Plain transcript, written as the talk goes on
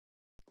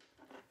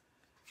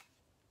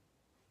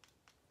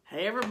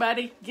Hey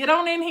everybody, get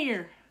on in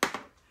here.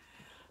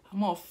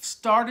 I'm gonna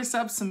start us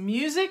up some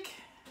music.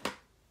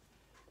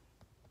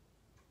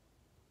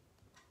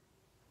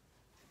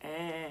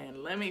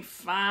 And let me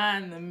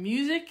find the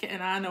music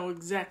and I know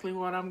exactly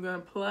what I'm gonna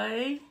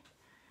play.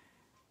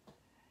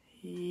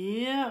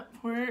 Yep,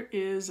 where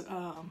is,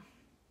 there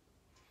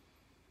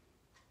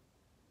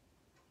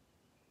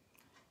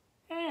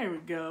we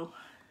go.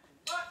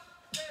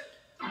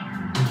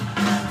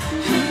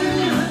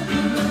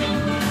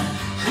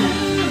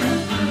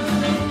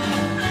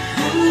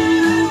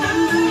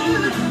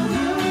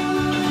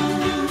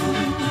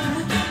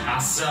 I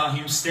saw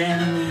him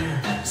standing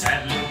there,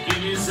 sad look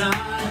in his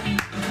eye.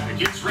 The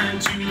kids ran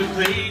to the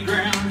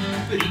playground,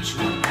 but each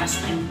one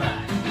passed him by.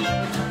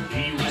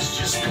 He was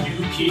just a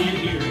new kid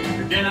here,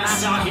 but then I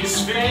saw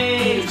his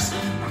face.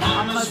 My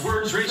mama's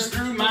words raced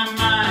through my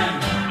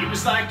mind. It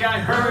was like I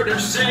heard her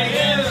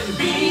saying,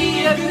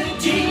 be a good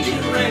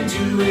teacher and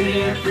do it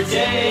every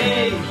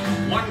day.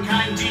 One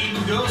kind deed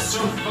will go so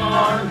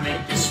far to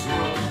make this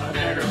world a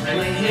better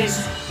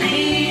place.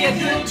 Be a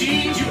good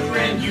teacher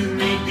and you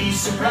may be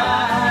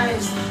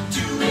surprised.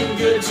 Doing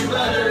good to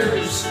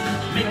others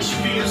makes you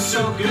feel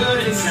so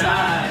good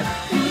inside.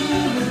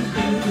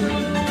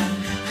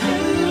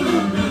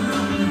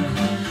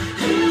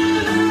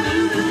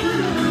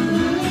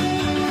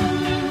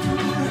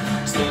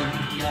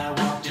 Slowly I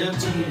walked up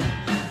to him.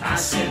 I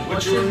said,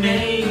 what's your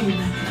name?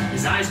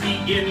 His eyes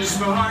began to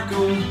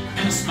sparkle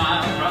and a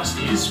smile crossed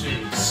his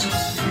face.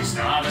 He's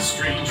not a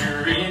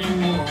stranger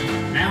anymore.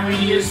 Now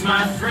he is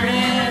my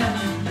friend.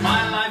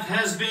 My life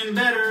has been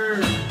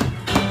better,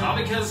 all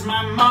because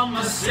my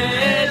mama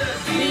said,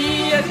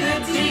 be a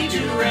good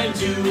teacher and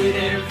do it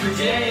every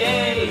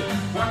day.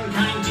 One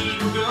kind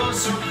deed will go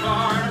so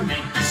far to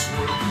make this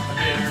world a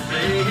better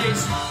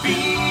place.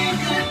 Be a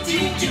good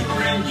teacher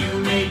and you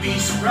may be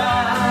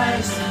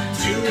surprised.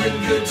 Doing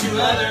good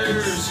to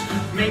others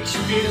makes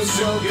you feel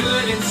so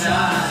good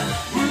inside.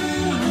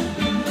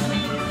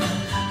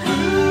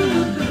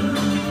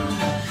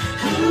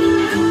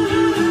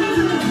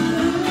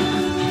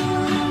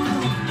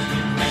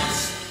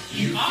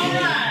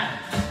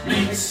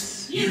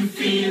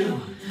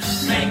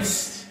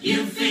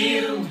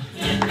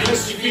 It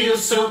makes you feel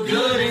so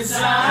good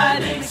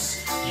inside.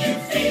 Makes you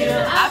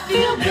feel, I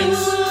feel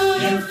makes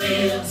good. you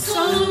feel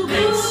So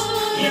makes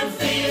good. you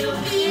feel,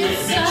 it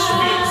makes you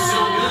feel so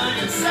good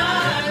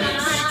inside.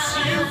 Makes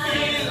you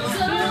feel,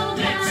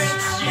 makes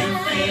you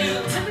feel,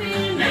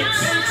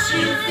 makes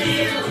you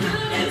feel,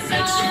 it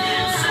makes you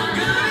feel so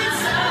good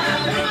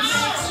inside.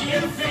 Makes you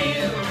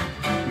feel,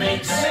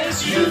 makes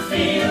you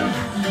feel,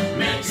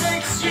 makes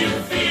you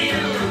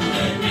feel,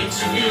 it makes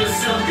you feel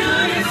so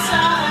good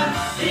inside.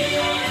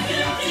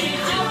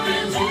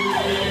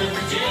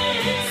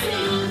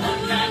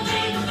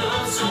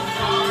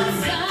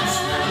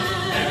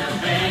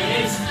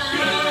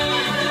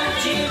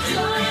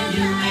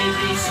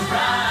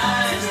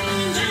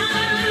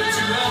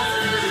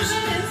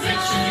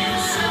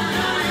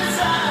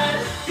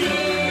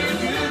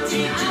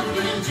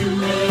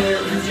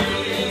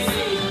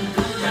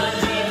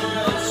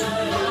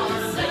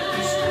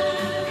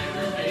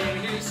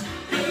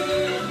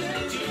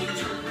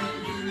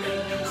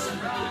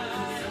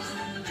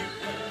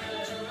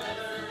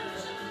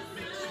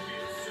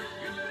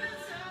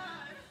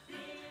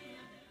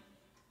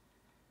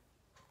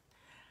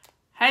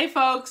 Hey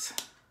folks,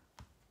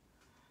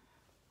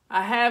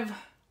 I have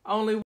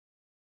only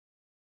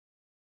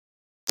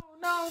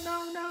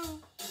no.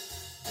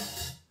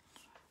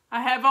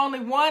 I have only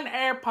one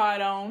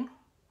AirPod on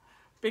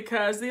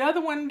because the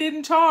other one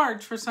didn't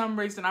charge for some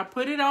reason. I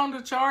put it on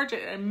to charge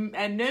at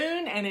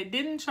noon and it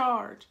didn't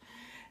charge.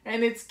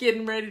 And it's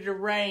getting ready to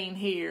rain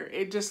here.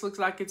 It just looks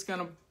like it's going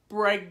to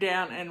break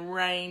down and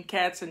rain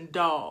cats and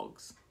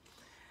dogs.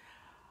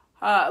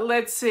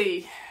 Let's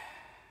see.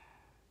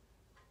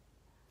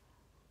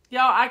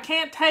 Y'all, I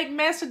can't take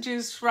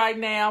messages right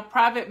now,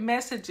 private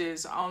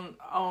messages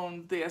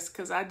on this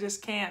because I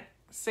just can't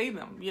see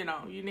them. You know,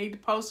 you need to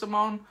post them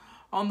on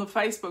the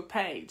Facebook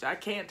page. I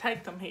can't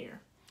take them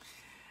here.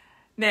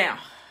 Now,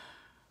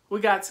 we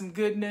got some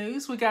good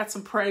news. We got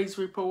some praise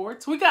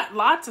reports. We got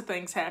lots of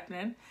things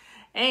happening.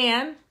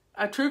 And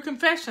a true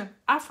confession,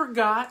 I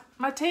forgot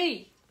my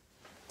tea.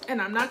 And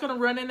I'm not going to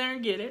run in there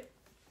and get it.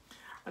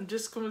 I'm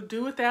just going to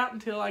do without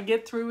until I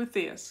get through with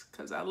this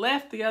because I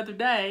left the other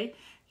day.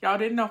 Y'all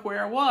didn't know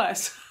where I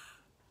was.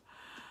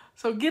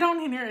 So get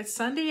on in here. It's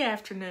Sunday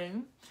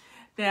afternoon.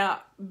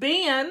 Now,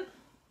 Ben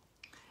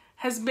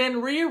has been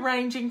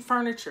rearranging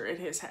furniture at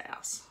his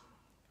house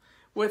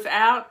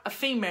without a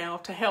female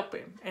to help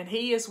him. And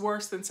he is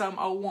worse than some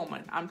old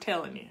woman, I'm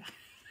telling you.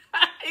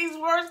 He's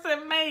worse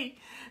than me.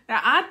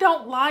 Now, I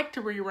don't like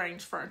to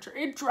rearrange furniture.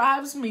 It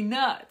drives me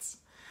nuts.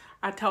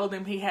 I told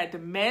him he had to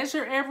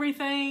measure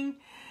everything.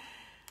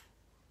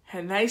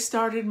 And they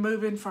started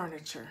moving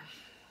furniture.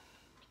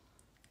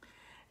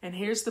 And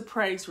here's the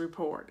praise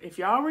report. If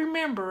y'all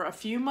remember, a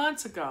few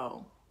months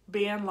ago,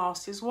 Ben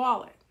lost his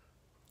wallet.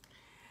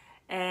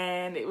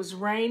 And it was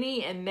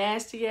rainy and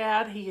nasty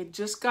out. He had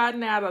just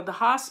gotten out of the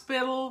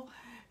hospital.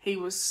 He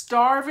was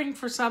starving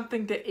for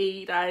something to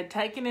eat. I had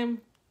taken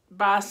him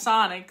by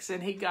Sonic's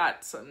and he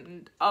got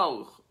some,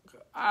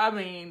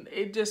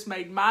 it just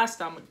made my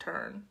stomach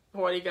turn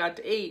what he got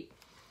to eat.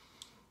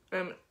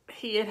 And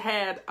he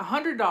had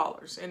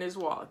 $100 in his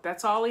wallet.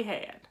 That's all he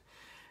had.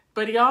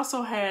 But he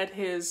also had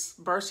his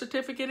birth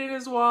certificate in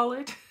his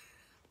wallet,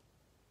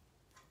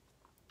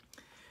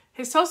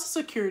 his Social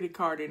Security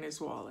card in his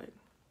wallet,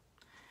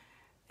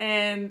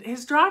 and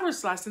his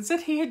driver's license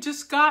that he had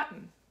just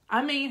gotten.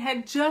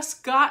 Had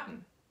just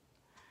gotten.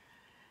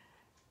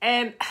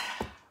 And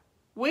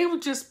we were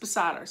just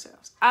beside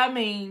ourselves. I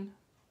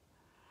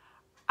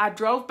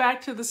drove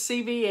back to the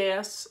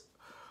CVS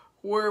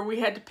where we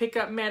had to pick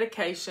up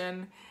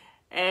medication,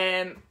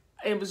 and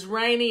it was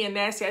rainy and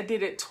nasty. I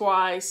did it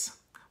twice.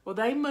 Well,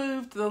 they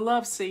moved the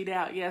love seat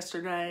out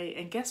yesterday,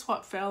 and guess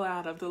what fell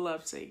out of the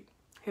love seat?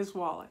 His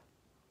wallet.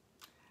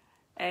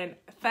 And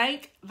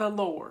thank the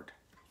Lord.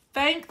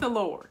 Thank the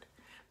Lord.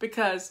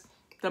 Because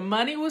the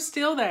money was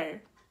still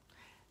there.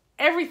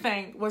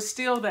 Everything was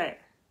still there.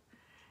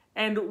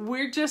 And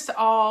we're just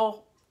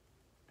all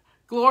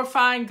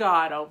glorifying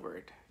God over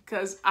it.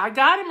 Because I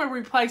got him a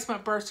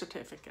replacement birth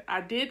certificate.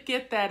 I did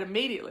get that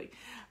immediately.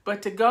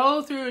 But to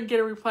go through and get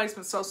a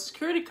replacement Social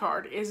Security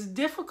card is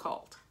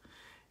difficult.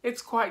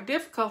 It's quite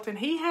difficult. And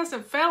he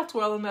hasn't felt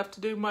well enough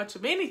to do much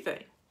of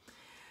anything.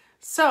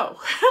 So,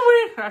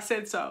 I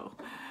said so.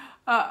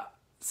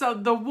 So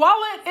the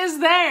wallet is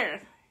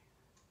there.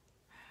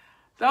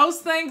 Those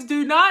things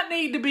do not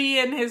need to be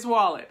in his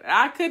wallet.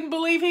 I couldn't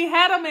believe he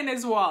had them in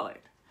his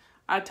wallet.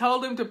 I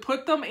told him to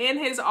put them in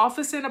his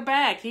office in a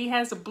bag. He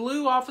has a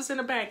blue office in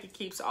a bag. He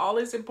keeps all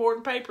his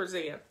important papers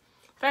in. In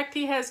fact,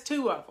 he has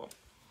two of them.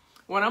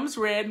 One of them's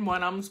red and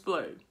one of them's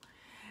blue.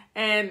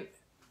 And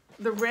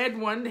the red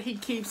one, he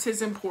keeps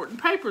his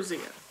important papers in.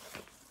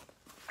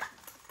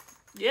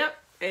 Yep,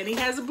 and he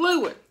has a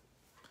blue one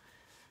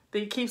that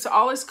he keeps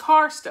all his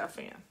car stuff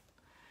in.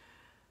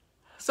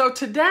 So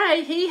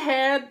today he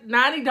had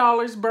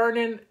 $90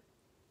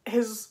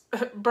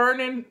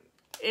 burning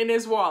in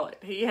his wallet.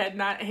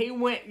 He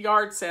went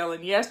yard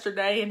selling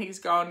yesterday and he's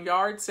gone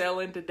yard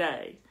selling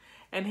today.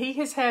 And he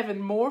is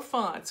having more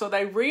fun. So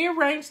they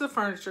rearranged the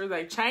furniture.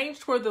 They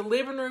changed where the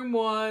living room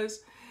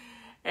was.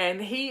 And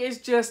he is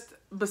just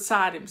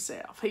beside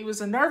himself. He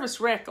was a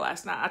nervous wreck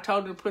last night. I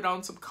told him to put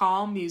on some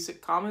calm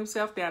music, calm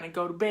himself down, and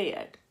go to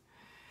bed.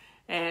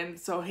 And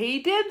so he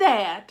did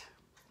that.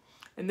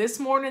 And this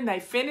morning they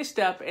finished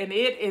up and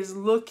it is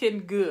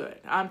looking good.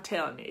 I'm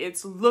telling you,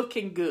 it's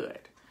looking good.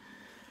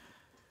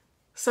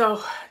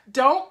 So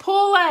don't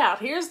pull out.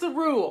 Here's the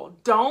rule.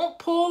 Don't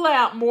pull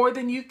out more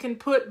than you can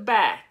put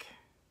back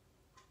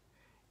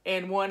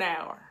in 1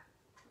 hour.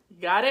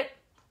 You got it?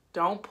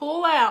 Don't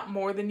pull out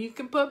more than you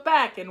can put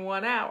back in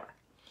 1 hour.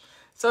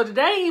 So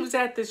today he was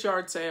at this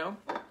yard sale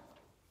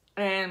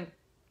and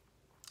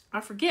I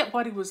forget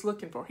what he was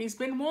looking for. He's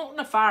been wanting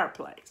a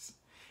fireplace.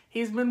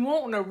 He's been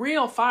wanting a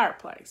real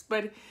fireplace.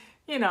 But,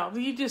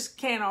 you just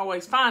can't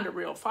always find a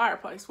real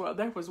fireplace. Well,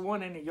 there was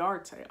one in a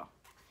yard sale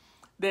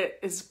that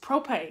is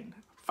propane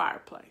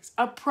fireplace.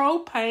 A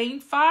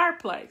propane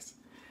fireplace.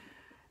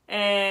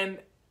 And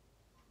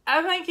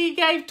I think he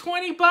gave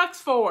 $20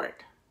 for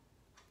it.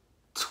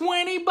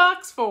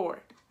 $20 for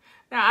it.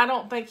 Now, I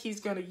don't think he's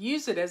going to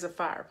use it as a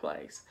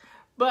fireplace.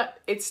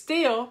 But it's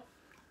still,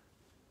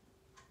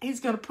 he's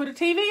going to put a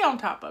TV on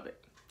top of it.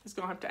 He's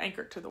going to have to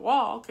anchor it to the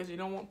wall because you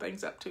don't want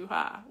things up too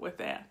high with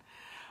that.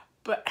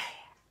 But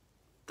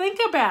think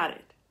about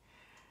it.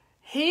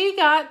 He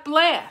got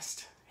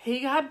blessed. He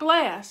got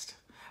blessed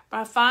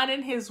by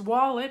finding his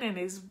wallet and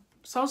his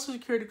Social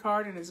Security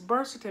card and his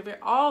birth certificate.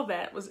 All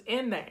that was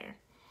in there.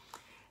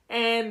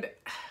 And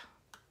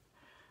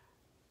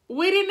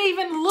we didn't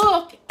even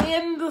look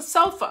in the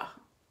sofa.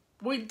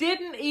 We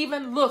didn't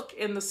even look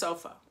in the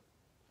sofa.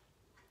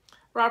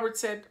 Robert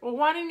said, well,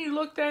 why didn't you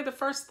look there the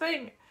first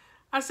thing?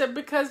 I said,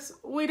 because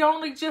we'd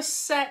only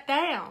just sat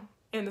down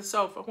in the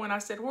sofa when I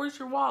said, where's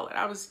your wallet?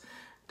 I was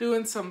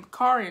doing some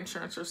car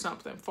insurance or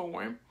something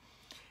for him.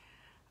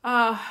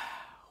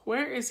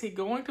 Where is he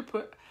going to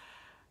put?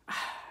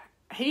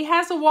 He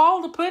has a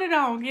wall to put it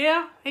on.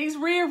 Yeah, he's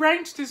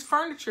rearranged his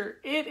furniture.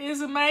 It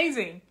is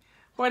amazing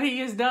what he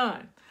has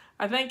done.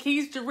 I think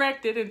he's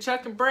directed, and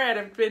Chuck and Brad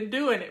have been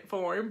doing it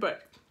for him,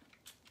 but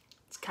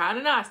it's kind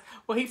of nice.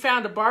 Well, he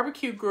found a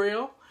barbecue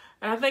grill,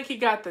 and I think he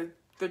got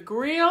the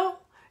grill,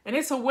 and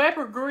it's a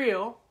Weber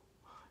grill.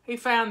 He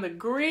found the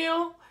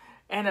grill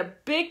and a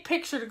big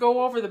picture to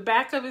go over the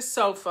back of his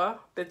sofa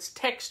that's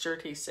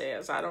textured, he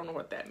says. I don't know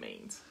what that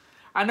means.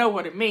 I know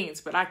what it means,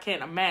 but I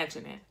can't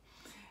imagine it.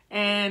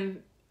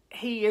 And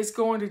he is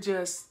going to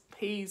just,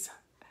 he's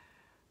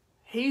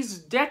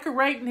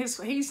decorating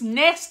he's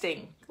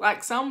nesting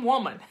like some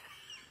woman.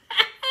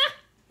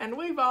 And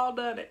we've all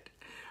done it.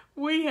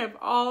 We have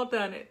all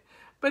done it.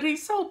 But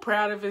he's so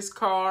proud of his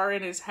car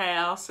and his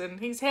house, and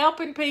he's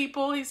helping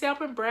people. He's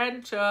helping Brad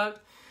and Chuck.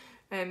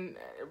 And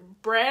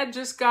Brad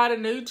just got a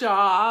new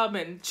job,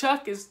 and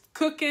Chuck is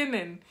cooking,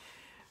 and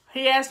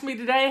he asked me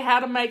today how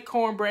to make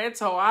cornbread,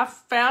 so I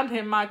found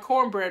him my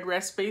cornbread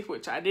recipe,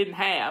 which I didn't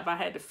have. I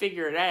had to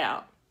figure it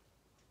out.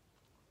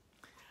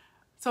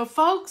 So,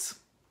 folks,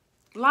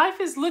 life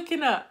is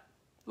looking up.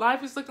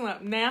 Life is looking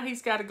up. Now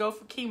he's got to go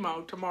for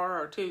chemo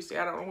tomorrow or Tuesday.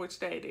 I don't know which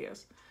day it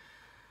is.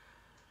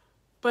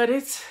 But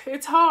it's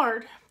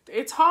hard.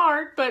 It's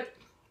hard, but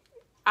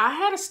I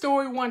had a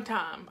story one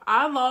time.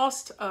 I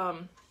lost,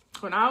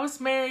 when I was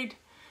married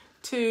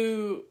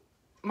to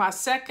my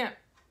second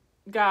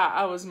guy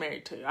I was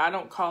married to. I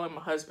don't call him a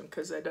husband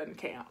because that doesn't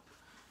count.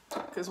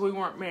 Because we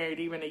weren't married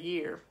even a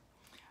year.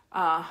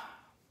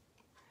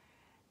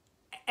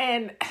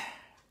 And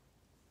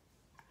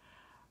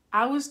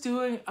I was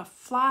doing a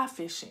fly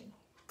fishing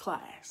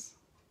class.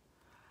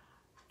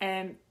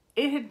 And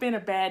it had been a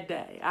bad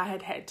day. I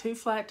had had 2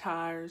 flat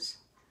tires.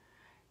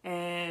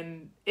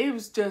 And it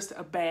was just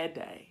a bad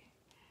day.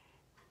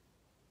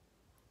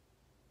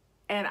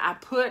 And I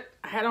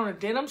had on a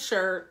denim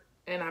shirt,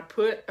 and I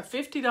put a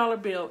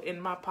 $50 bill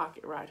in my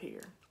pocket right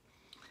here.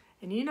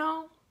 And you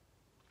know,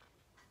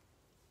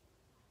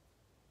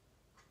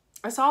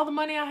 that's all the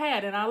money I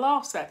had, and I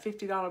lost that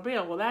 $50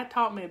 bill. Well, that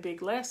taught me a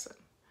big lesson.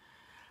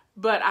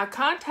 But I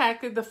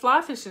contacted the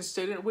fly fishing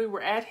student. We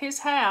were at his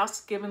house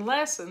giving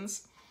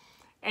lessons,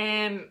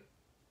 and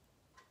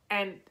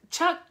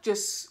Chuck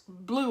just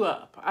blew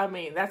up. I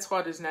mean, that's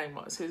what his name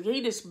was.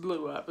 He just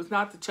blew up. It's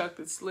not the Chuck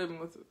that's living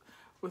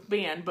with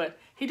Ben, but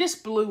he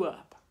just blew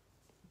up.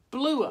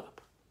 Blew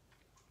up.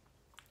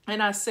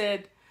 And I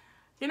said,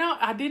 you know,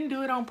 I didn't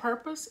do it on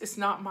purpose. It's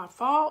not my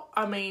fault.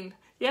 I mean,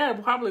 yeah,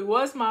 it probably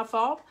was my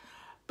fault,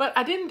 but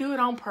I didn't do it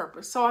on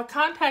purpose. So I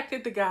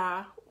contacted the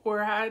guy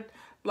where I'd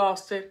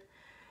lost it.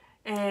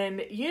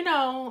 And, you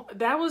know,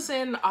 that was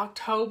in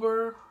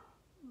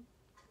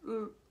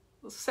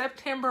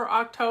September,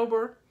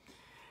 October.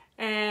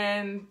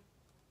 And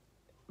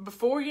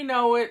before you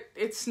know it,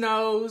 it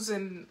snows.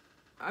 And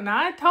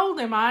I told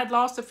him I had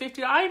lost a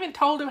 $50. I even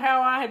told him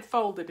how I had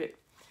folded it.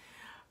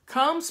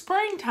 Come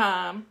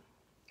springtime,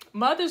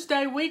 Mother's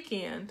Day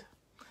weekend,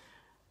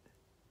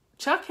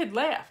 Chuck had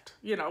left.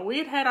 You know, we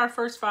had had our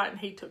first fight and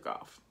he took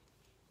off.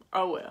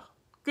 Oh, well.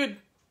 Good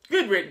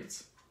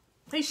riddance.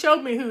 He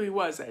showed me who he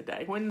was that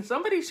day. When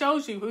somebody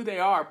shows you who they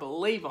are,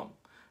 believe them.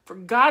 For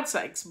God's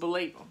sakes,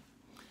 believe them.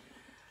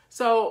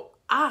 So,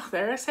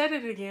 there I said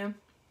it again.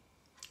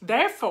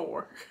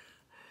 Therefore,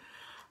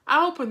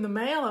 I opened the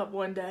mail up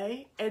one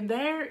day, and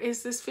there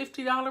is this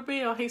 $50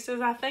 bill. He says,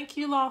 I think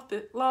you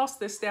lost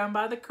this down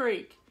by the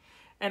creek,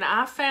 and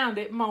I found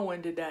it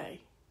mowing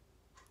today.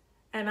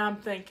 And I'm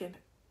thinking,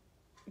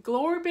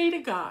 glory be to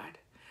God.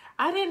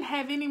 I didn't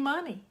have any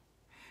money.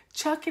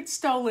 Chuck had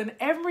stolen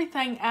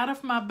everything out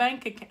of our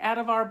bank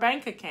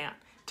account.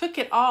 Took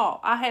it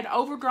all. I had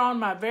overdrawn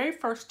my very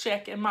first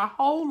check in my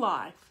whole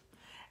life,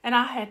 and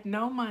I had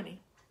no money.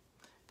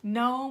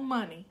 No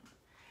money.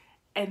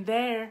 And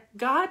there,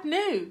 God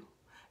knew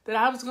that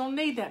I was going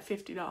to need that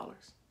 $50.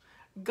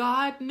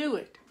 God knew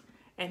it.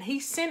 And he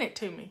sent it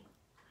to me.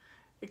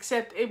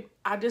 Except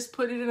I just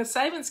put it in a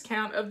savings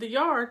account of the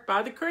yard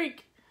by the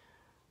creek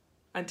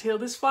until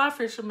this fly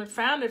fisherman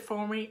found it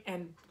for me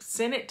and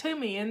sent it to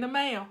me in the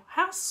mail.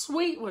 How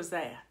sweet was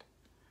that?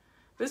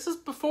 This is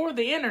before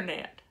the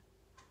internet.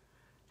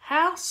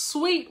 How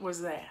sweet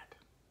was that?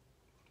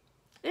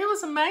 It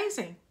was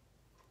amazing.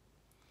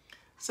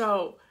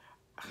 So,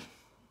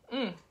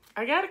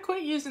 I got to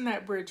quit using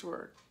that bridge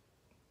word.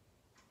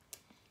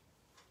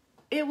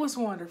 It was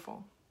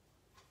wonderful.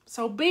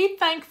 So be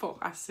thankful.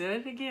 I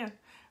said it again.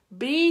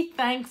 Be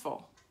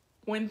thankful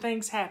when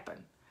things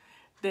happen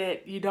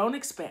that you don't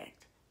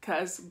expect,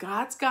 because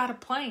God's got a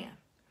plan.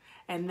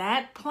 And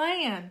that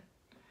plan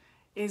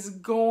is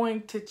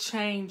going to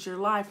change your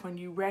life when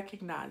you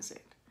recognize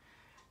it.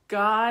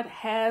 God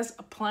has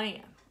a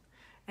plan.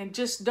 And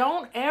just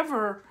don't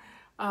ever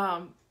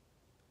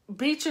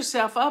beat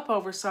yourself up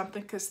over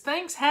something, because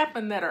things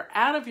happen that are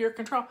out of your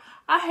control.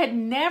 I had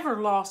never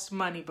lost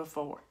money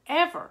before,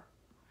 ever.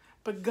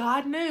 But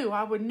God knew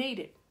I would need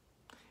it.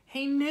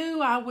 He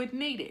knew I would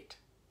need it.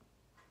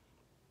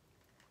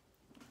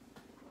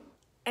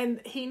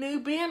 And he knew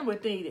Ben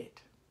would need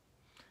it.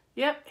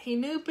 Yep, he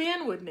knew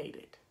Ben would need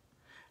it.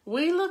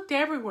 We looked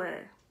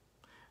everywhere.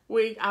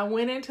 I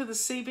went into the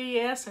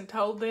CVS and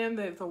told them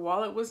that the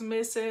wallet was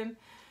missing,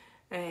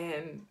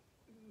 and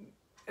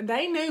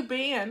they knew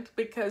Ben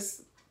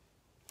because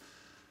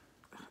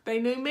they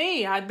knew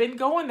me. I'd been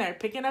going there,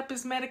 picking up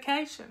his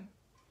medication.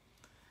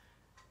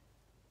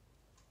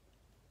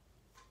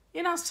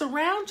 You know,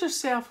 surround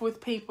yourself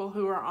with people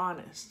who are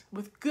honest,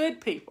 with good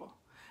people.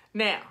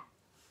 Now,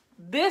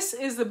 this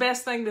is the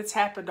best thing that's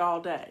happened all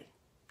day.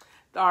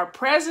 Our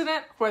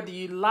president, whether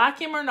you like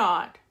him or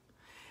not,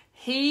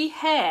 he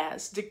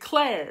has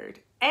declared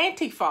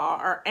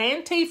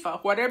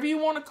Antifa, whatever you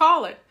want to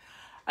call it,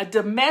 a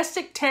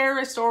domestic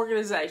terrorist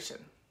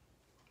organization.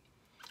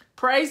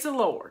 Praise the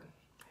Lord.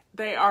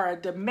 They are a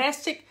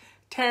domestic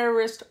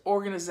terrorist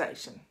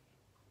organization.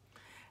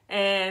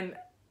 And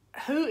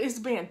who is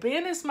Ben?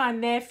 Ben is my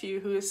nephew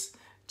who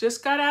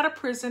just got out of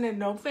prison in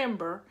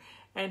November.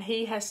 and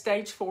he has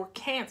stage 4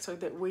 cancer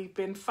that we've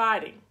been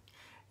fighting.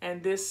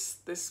 And this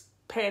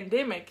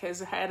pandemic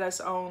has had us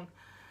on.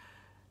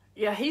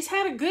 Yeah, he's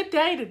had a good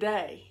day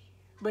today,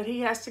 but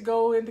he has to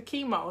go into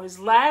chemo, his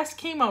last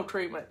chemo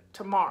treatment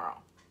tomorrow.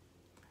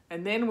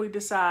 And then we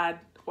decide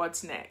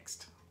what's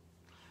next.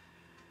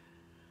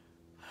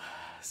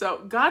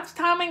 So God's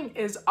timing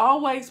is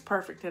always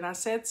perfect, and I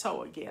said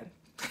so again.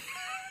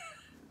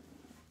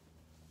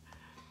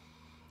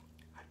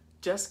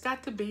 Just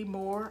got to be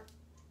more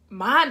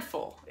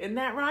mindful. Isn't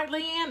that right,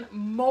 Leanne?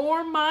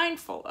 More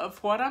mindful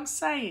of what I'm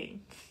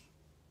saying.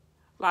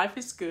 Life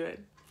is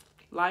good.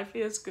 Life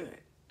is good.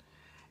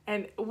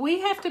 And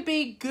we have to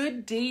be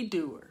good deed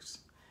doers.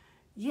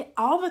 Yeah,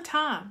 all the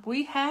time.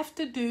 We have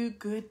to do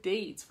good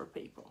deeds for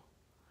people.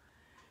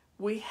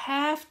 We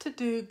have to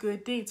do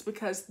good deeds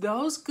because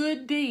those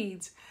good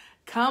deeds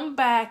come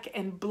back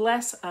and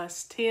bless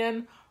us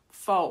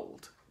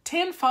tenfold.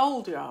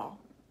 Tenfold, y'all.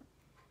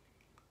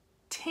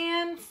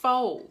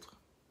 Tenfold.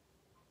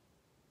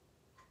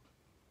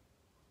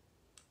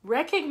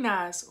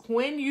 Recognize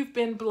when you've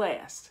been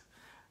blessed.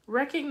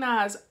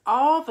 Recognize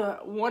all the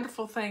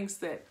wonderful things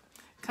that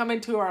come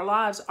into our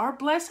lives are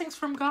blessings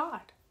from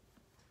God.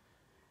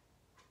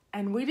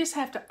 And we just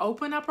have to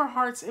open up our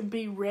hearts and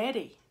be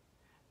ready.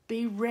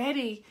 Be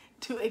ready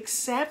to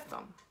accept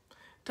them.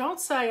 Don't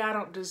say, I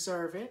don't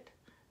deserve it.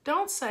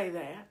 Don't say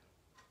that.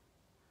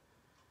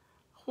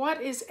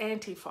 What is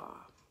Antifa?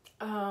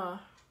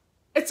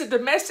 It's a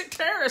domestic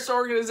terrorist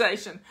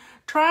organization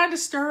trying to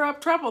stir up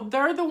trouble.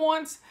 They're the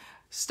ones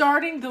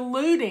starting the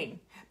looting.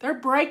 They're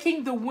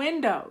breaking the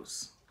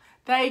windows.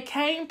 They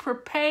came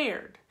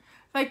prepared.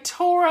 They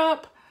tore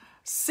up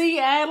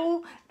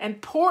Seattle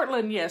and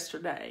Portland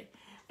yesterday,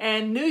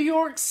 and New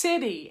York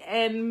City,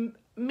 and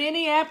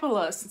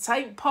Minneapolis, and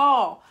St.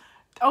 Paul.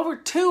 Over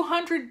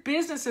 200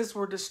 businesses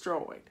were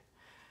destroyed.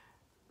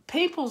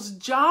 People's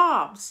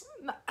jobs.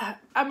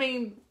 I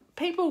mean,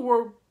 people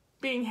were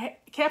being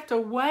kept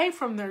away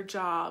from their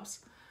jobs.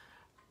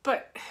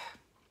 But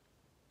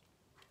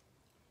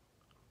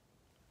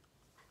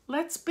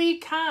let's be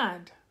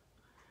kind.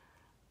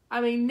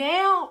 I mean,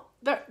 now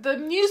the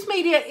news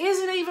media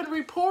isn't even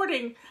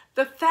reporting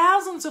the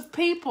thousands of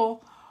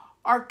people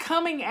are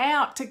coming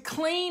out to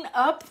clean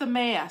up the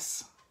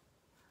mess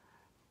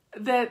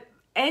that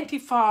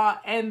Antifa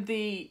and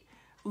the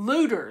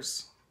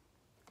looters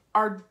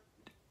are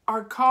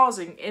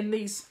causing in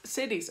these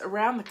cities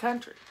around the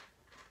country.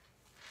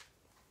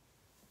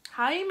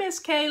 Hi,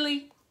 Miss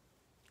Kaylee.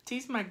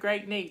 She's my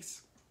great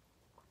niece.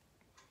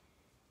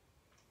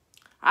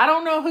 I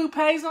don't know who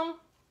pays them,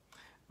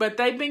 but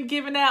they've been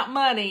giving out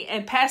money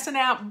and passing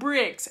out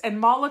bricks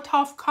and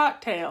Molotov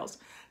cocktails.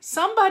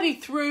 Somebody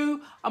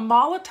threw a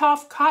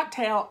Molotov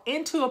cocktail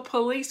into a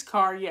police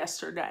car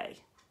yesterday.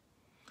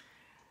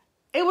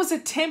 It was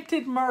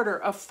attempted murder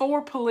of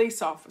 4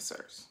 police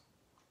officers.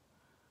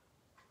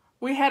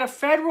 We had a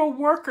federal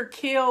worker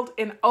killed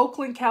in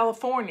Oakland,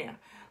 California,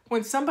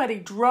 when somebody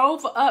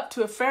drove up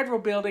to a federal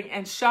building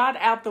and shot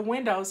out the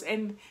windows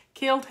and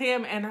killed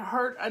him and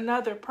hurt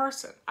another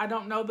person. I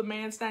don't know the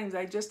man's name.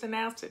 They just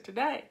announced it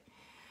today.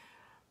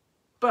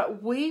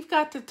 But we've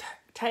got to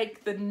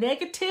take the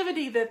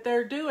negativity that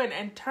they're doing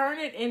and turn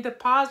it into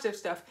positive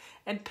stuff.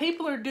 And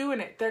people are doing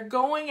it. They're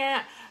going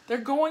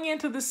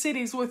into the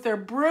cities with their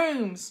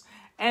brooms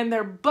and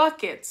their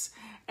buckets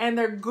and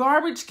their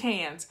garbage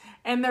cans,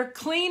 and they're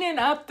cleaning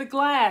up the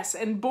glass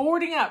and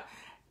boarding up.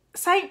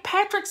 St.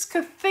 Patrick's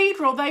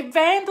Cathedral, they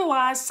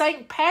vandalized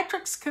St.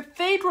 Patrick's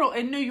Cathedral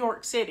in New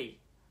York City.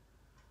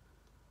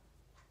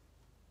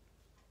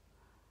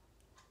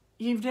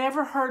 You've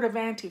never heard of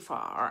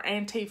Antifa or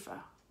Antifa.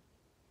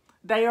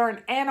 They are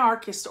an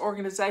anarchist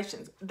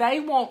organization.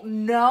 They want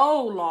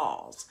no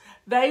laws.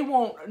 They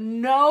want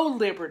no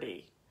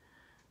liberty.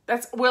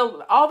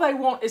 All they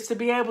want is to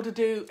be able to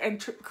do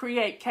and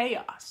create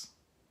chaos.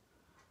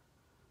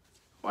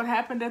 What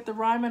happened at the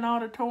Ryman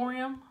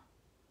Auditorium?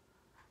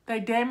 They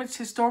damaged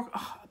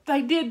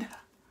they did.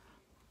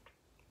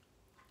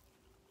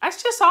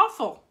 That's just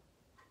awful.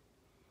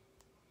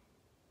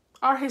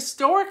 Our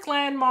historic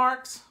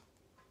landmarks.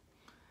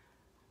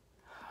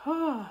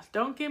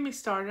 Don't get me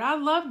started. I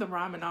love the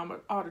Ryman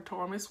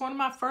Auditorium. It's one of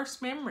my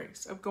first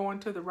memories of going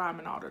to the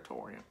Ryman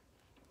Auditorium.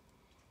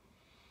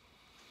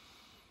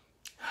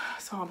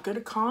 So I'm going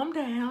to calm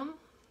down.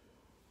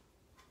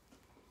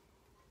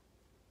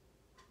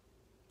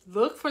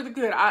 Look for the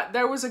good.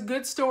 There was a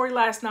good story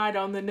last night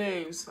on the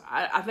news.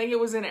 I think it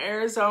was in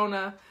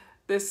Arizona.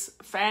 This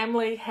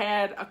family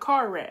had a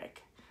car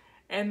wreck.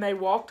 And they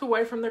walked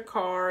away from their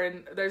car.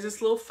 And there's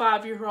this little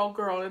 5-year-old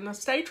girl. And the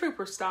state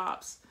trooper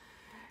stops.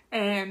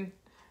 And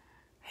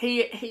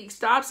he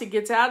stops. He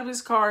gets out of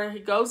his car. He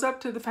goes up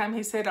to the family.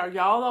 He said, "Are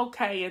y'all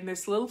okay?" And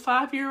this little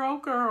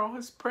 5-year-old girl,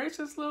 this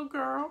precious little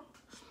girl,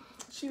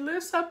 she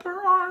lifts up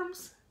her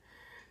arms.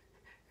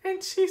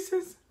 And she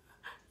says...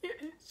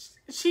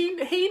 He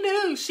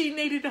knew she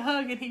needed a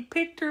hug, and he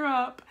picked her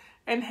up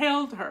and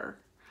held her.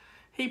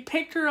 He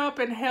picked her up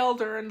and held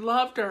her and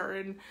loved her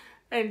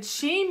And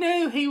she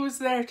knew he was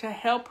there to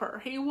help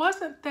her. He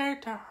wasn't there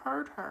to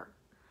hurt her.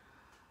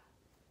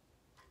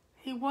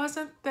 He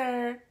wasn't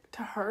there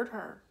to hurt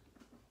her.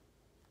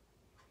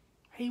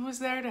 He was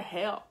there to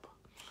help.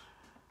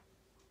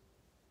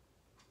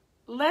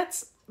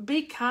 Let's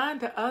be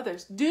kind to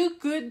others. Do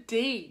good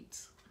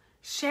deeds.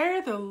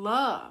 Share the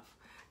love.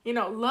 You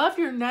know, love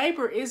your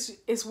neighbor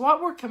is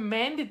what we're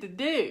commanded to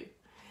do.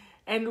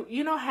 And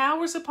you know how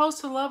we're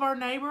supposed to love our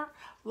neighbor?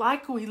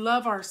 Like we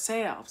love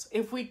ourselves.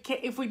 If we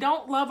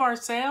don't love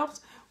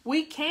ourselves,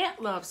 we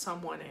can't love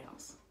someone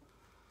else.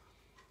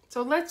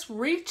 So let's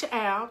reach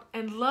out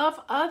and love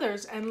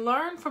others and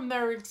learn from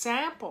their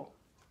example.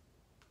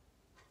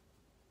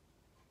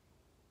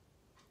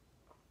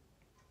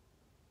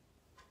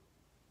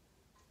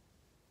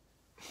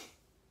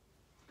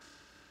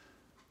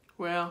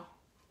 Well,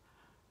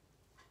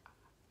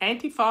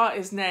 Antifa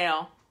is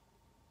now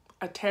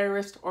a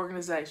terrorist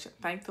organization.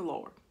 Thank the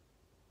Lord.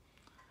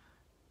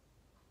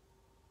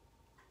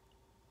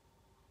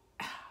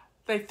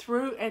 They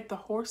threw at the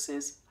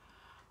horses.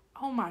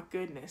 Oh my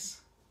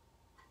goodness.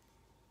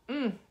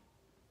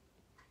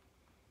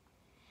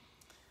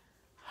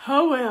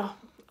 Oh well,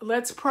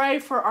 let's pray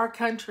for our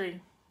country.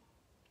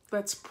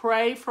 Let's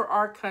pray for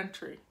our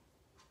country.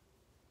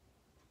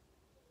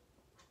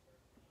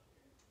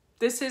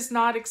 This is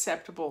not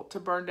acceptable to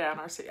burn down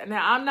our city.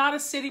 Now, I'm not a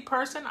city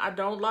person. I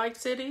don't like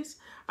cities.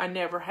 I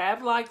never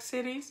have liked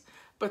cities.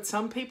 But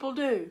some people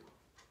do.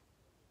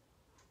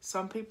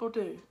 Some people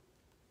do.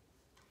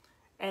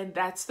 And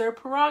that's their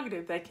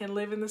prerogative. They can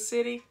live in the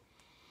city.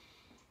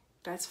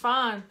 That's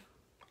fine.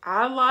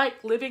 I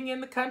like living in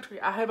the country.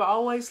 I have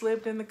always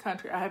lived in the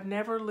country. I have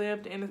never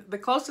lived in... The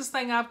closest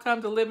thing I've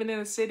come to living in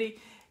a city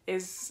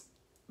is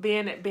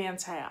being at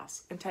Ben's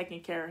house and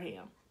taking care of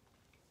him.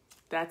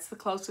 That's the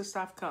closest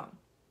I've come.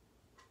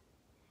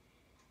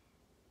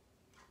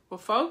 Well,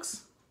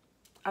 folks,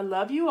 I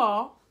love you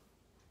all.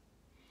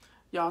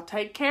 Y'all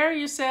take care of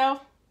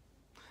yourself.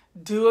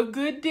 Do a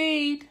good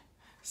deed.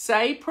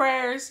 Say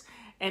prayers.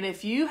 And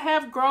if you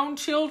have grown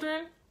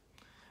children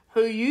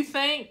who you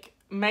think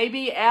may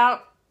be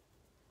out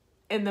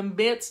in the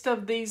midst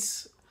of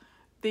these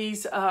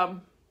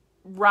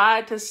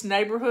riotous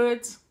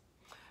neighborhoods,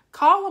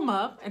 call them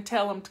up and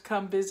tell them to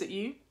come visit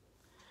you.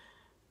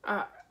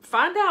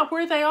 Find out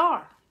where they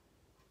are.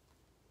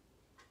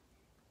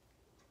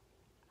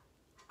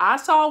 I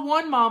saw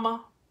one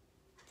mama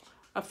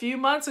a few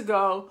months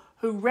ago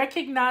who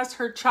recognized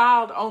her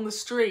child on the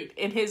street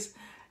in his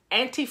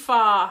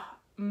Antifa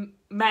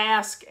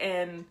mask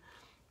and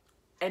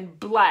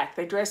black.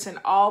 They dress in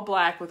all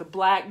black with a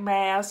black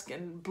mask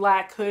and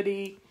black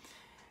hoodie.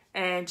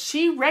 And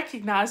she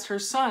recognized her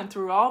son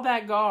through all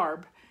that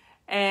garb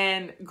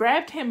and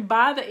grabbed him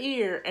by the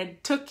ear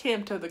and took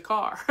him to the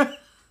car.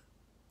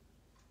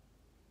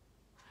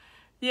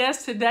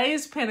 Yes, today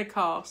is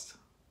Pentecost.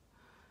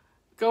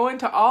 Go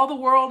into all the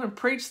world and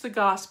preach the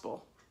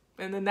gospel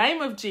in the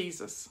name of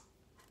Jesus.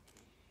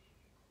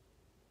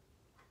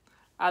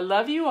 I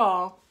love you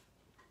all.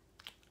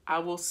 I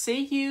will see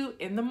you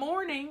in the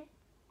morning.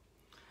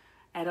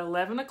 At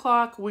 11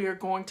 o'clock, we are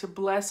going to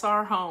bless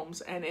our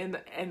homes. And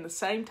in the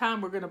same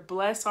time, we're going to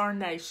bless our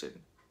nation.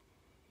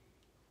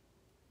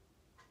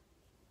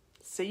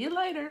 See you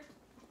later.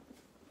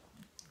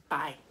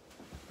 Bye.